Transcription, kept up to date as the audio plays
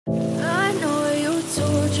I know you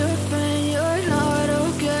told your friend you're not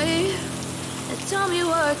okay. And tell me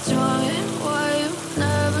what's wrong and why you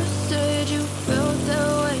never said you felt that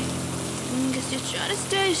way. Guess you're trying to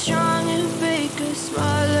stay strong and fake a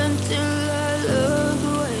smile until I look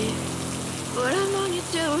away. But I've known you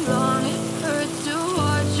too long, it hurts to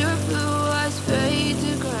watch your blue eyes fade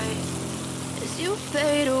to gray as you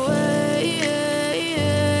fade away,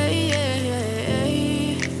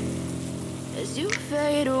 as you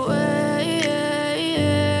fade away.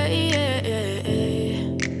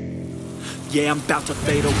 Yeah, I'm about to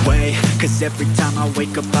fade away, cause every time I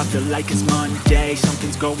wake up I feel like it's Monday.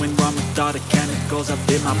 Something's going wrong with all the chemicals up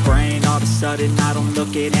in my brain. All of a sudden I don't look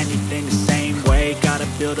at anything the same way. Got a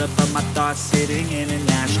buildup of my thoughts sitting in an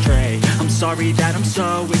ashtray. I'm sorry that I'm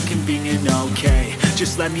so inconvenient, okay.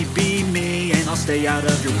 Just let me be me and I'll stay out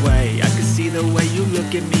of your way. I can see the way you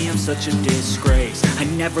look at me, I'm such a disgrace. I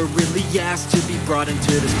never really asked to be brought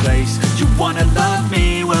into this place. You wanna love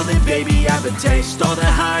me? Well then baby I have a taste. All the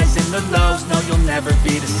highs and the lows, no you'll never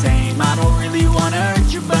be the same. I don't really wanna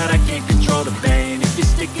hurt you but I can't control the pain. If you're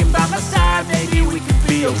sticking by my side maybe we could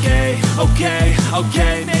be okay.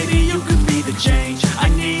 Okay, maybe you could be the change I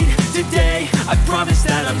need today. I promise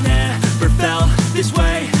that I've never felt this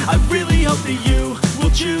way. I really hope that you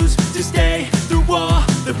will choose to stay through all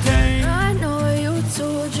the pain. I know you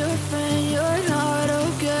told your friend you're not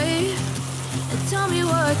okay. And tell me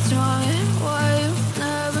what's wrong and why you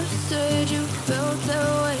never said you felt that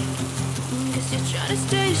way. Guess you're trying to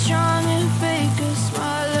stay strong and fake a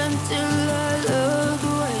smile until I look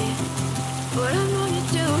away. But I've known you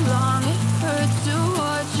too long, it hurts to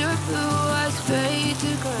watch your blue eyes fade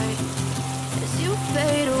to gray as you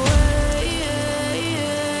fade away.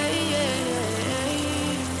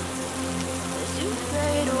 As you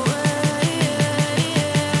fade away.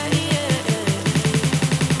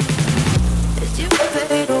 As you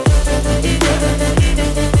fade away.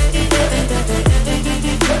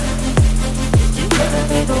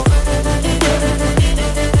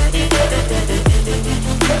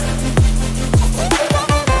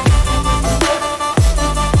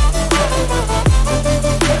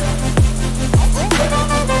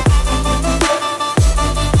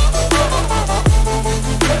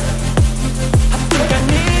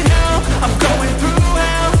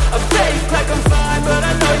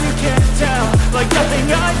 Like nothing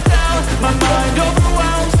I felt, my mind over